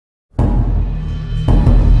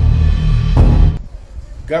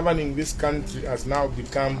governing this country has now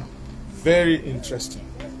become very interesting.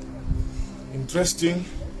 Interesting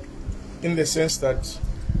in the sense that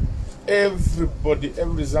everybody,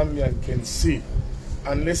 every Zambian can see,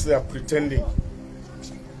 unless they are pretending,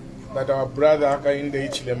 that our brother Hakainde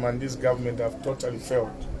Hichilema and this government have totally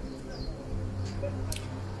failed.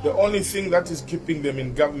 The only thing that is keeping them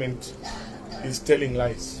in government is telling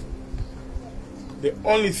lies. The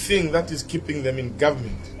only thing that is keeping them in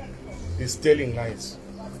government is telling lies.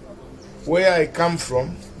 Where I come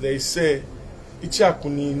from, they say,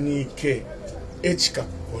 "Ichakuninike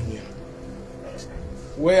echikakuponya."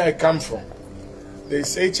 Where I come from, they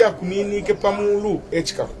say, "Ichakuninike pamulu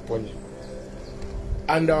echikakuponya."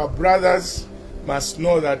 And our brothers must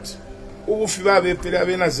know that ubufiba bepera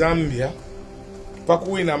bena Zambia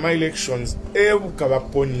pakuwina my elections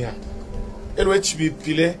ebukabaponya. Elo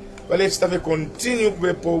HBPile bale chitave continue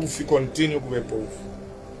kubepo ufi continue kubepo ufi.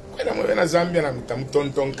 Kwena mwena Zambia na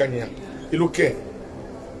mutamutontonkanya. Iluke.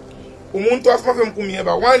 Umuntu afumave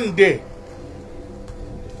mkumiyeba one day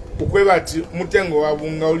ukweba ati mutengo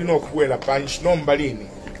wabunga ulino kuwela punch no mbalini.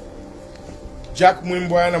 Jack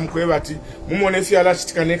Mwimbwana mkweba ati mumone fiala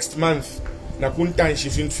chitika next month na kuntanshi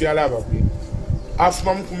fintu fiala babwi.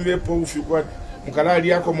 Afuma mkumibepo ufi kwa mkalali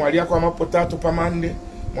yako mwali yako ama potato pa Monday,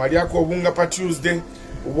 mwali yako obunga pa Tuesday,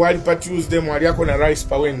 uwali pa Tuesday, mwali yako na rice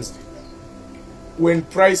pa Wednesday. When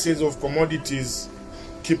prices of commodities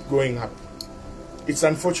keep going up, it's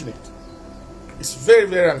unfortunate. It's very,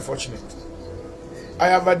 very unfortunate. I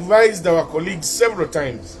have advised our colleagues several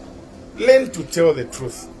times, learn to tell the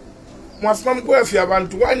truth. Mwafuma mkwe fia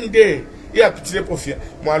bantu one day, ya pitilepo fia,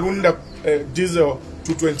 mwalunda diesel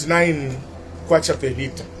to 29 kwacha per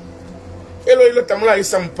liter. Elo tamula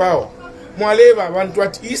isa mpawa. Mwaleva bantu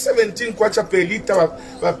ati i17 kwacha per liter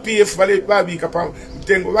wa PF vale babi kapa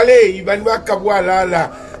mtengo. Vale ibani wakabwa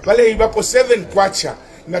lala. Vale ibapo 7 kwacha.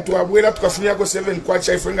 Nga tuwabuela tukafunia ko 7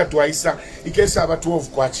 kwacha ifuenga tuwaisa. Ikesa aba 12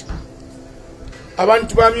 kwacha.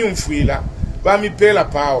 Abantu bami umfuila. Bami pela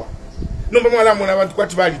power. Nomba mwala mwana abantu kwa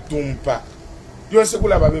tibali tumpa. Yonse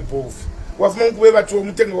kula babe povu. Wafuma mkuweba tuwa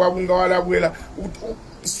mtengo wabunga wala abuela.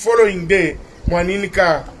 Following day mwanini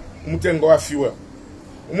ka umutengo wa fuel.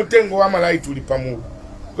 Umutengo wa malai tulipamu.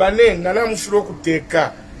 Bane ngana mufiro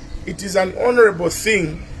kuteka. It is an honorable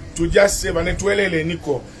thing to just say bane tuwelele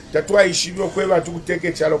niko. Tatua ishibio kweba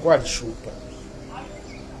tukuteke chalo kwa alishupa.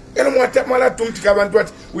 Eno mwala tumtika bantu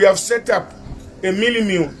ati we have set up a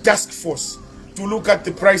millimil task force to look at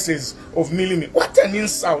the prices of millimil. What an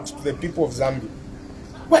insult to the people of Zambia.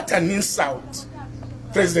 What an insult.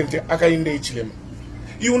 President Hakainde Hichilema.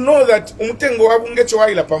 You know that umutengo wa bungecho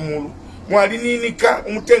wa ila pamulu mwalininika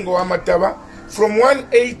umutengo wa mataba from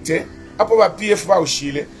 180 hapo ba PF ba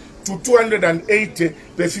ushile to 280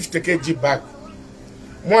 per 50 kg bag.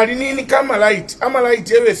 Mwalininika ama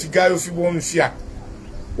light ewe figayo fibo mfya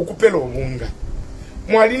ukupelo obunga.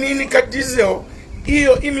 Mwalininika diesel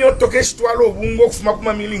iyo imiotokeshi twalo obunga okufuma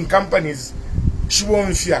kuma milling companies shibo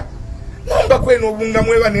mfya. Nomba kwenu obunga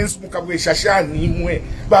mweba nensu mukabwe shashani mwe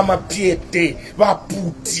ba mapiete ba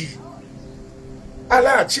puti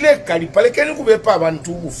ala chile kali palekeni kubepa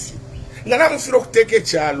abantu ufi ngana mufiro kuteke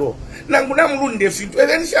chalo nanguna mulunde fintu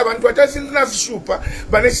evenshi abantu atasintu na fishupa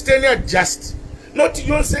bane chiteni adjust not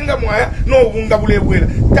yonsenga mwaya no obunga bulebwela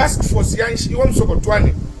task force yanshi iwo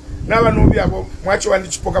msokotwane naba nobi abo mwacho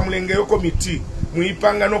wandichipoka mulenge yo committee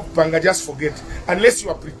muipanga no kupanga just forget unless you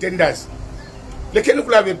are pretenders lekeni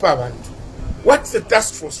kulabepa abantu. What's the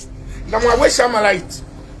task force? Na mwawesha light,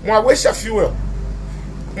 mwawesha fuel,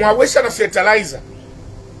 mwawesha na fertilizer.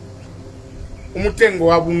 Umutengo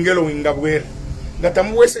wa bungelo wingabwera. Na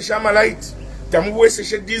tamuwese shama light, tamuwese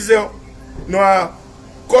she diesel, no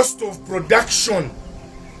cost of production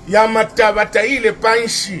ya matabata ile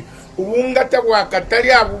panshi uunga tabwa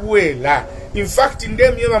katali abuwela. In fact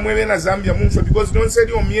ndemieva mwewe na Zambia mumfe because don't say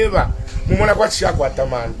yo mieva mumona kwa chako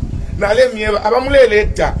atamani. Na le mieva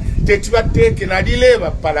abamuleleta tetiba teke na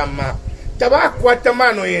dileba palama tabakwata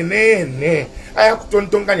mano yenene aya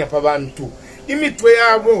kutontonganya pabantu imitwe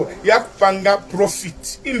yabo yakupanga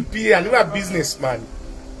profit impia ni ba businessman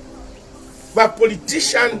ba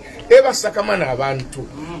politician eba sakamana abantu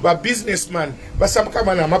ba businessman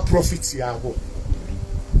basakamana ma profits yabo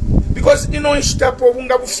because ino ishtapo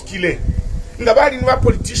bunga bufikile ngabali ni ba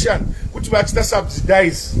politician kuti batita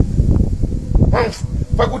subsidize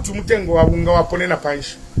pakuti umutengo wabunga wapone na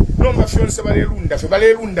panshi nomba fyonse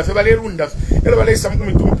balelunda elo balesa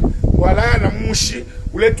mkumitu wala na mushi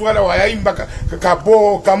uletu wala wayaimba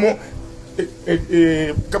kabo kamo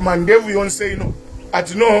kamandevu yonse ino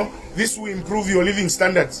at no this will improve your living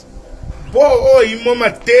standards bo imo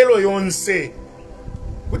matelo yonse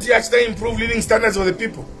kuti yachita improve living standards of the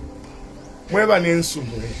people. Mweba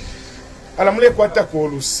nensumule ala mule kwata ko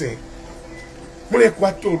oluse mule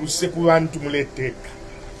kwata oluse ku bantu muleteka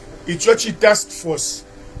icho chi task force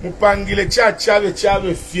mupangile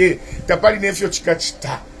chabe fye tapali nefyo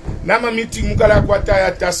chikachita nama meeting mukala kwata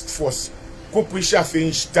ya task force kupwisha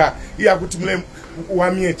fenchita iya kuti mule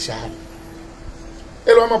wamie chabe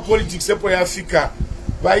elo ama politics epo ya Africa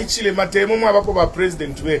baichile matemo mwabapo ba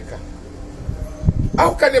president weka.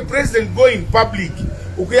 How can a president go in public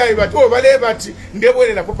ukuya ibati bale bati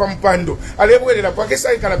ndebwerera ko pampando alebwerera kwa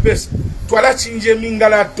kesa ikala pesa twala chinje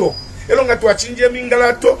mingalato elonga twachinje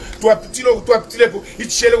mingalato twapitile ko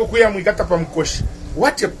ichele ko kuya mwikata pamkoshi.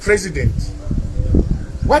 What a president,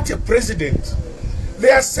 what a president.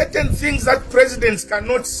 There are certain things that presidents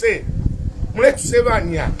cannot say. Mule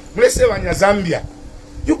sevanya Zambia,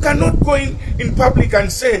 you cannot go in public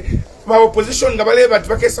and say our opposition ngabale bati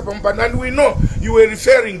bakesa pampando. And we know you were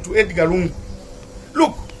referring to Edgar Lungu.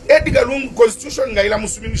 Look, Edgar Lungu constitution ngaila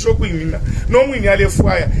musuminisho kuimina no mwini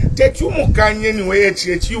alefwaya take you mukanye anyway.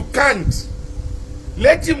 You can't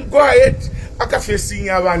let him go ahead akafesingi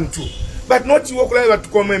abantu, but not you okula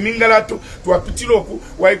batukome mingalato twapitiloku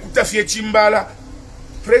waikutafie chimbala.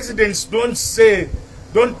 Presidents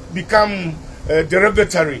don't become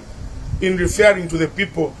derogatory in referring to the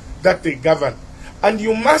people that they govern. And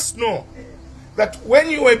you must know that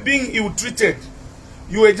when you were being ill-treated,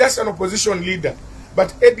 you were just an opposition leader.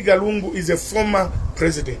 But Edgar Lungu is a former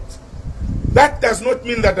president. That does not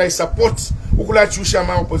mean that I support ukula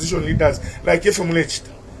chushama opposition leaders like Efe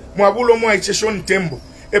Mulechita. Mwabulo mwa icheshoni tembo.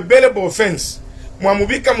 A bailable offense.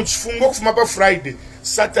 Mwamubika mchifungo kufumapa Friday,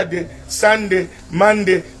 Saturday, Sunday,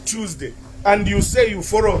 Monday, Tuesday. And you say you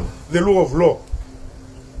follow the law of law.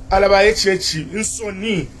 Alaba echechi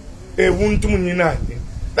insoni wuntu muninane.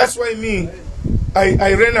 That's why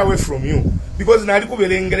I ran away from you. Because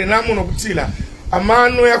nalikubelengere namuno kutila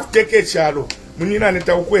amano ya kuteke chalo munina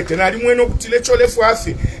neta ukwete na alimweno kutile chole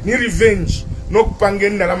fwafi ni revenge no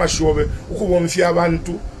kupangenda la mashobe ukubomfya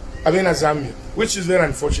abantu abena Zambia, which is very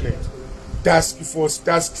unfortunate. Task force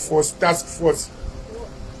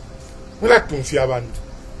mula tumfya abantu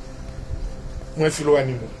mwefilo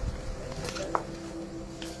wanimo.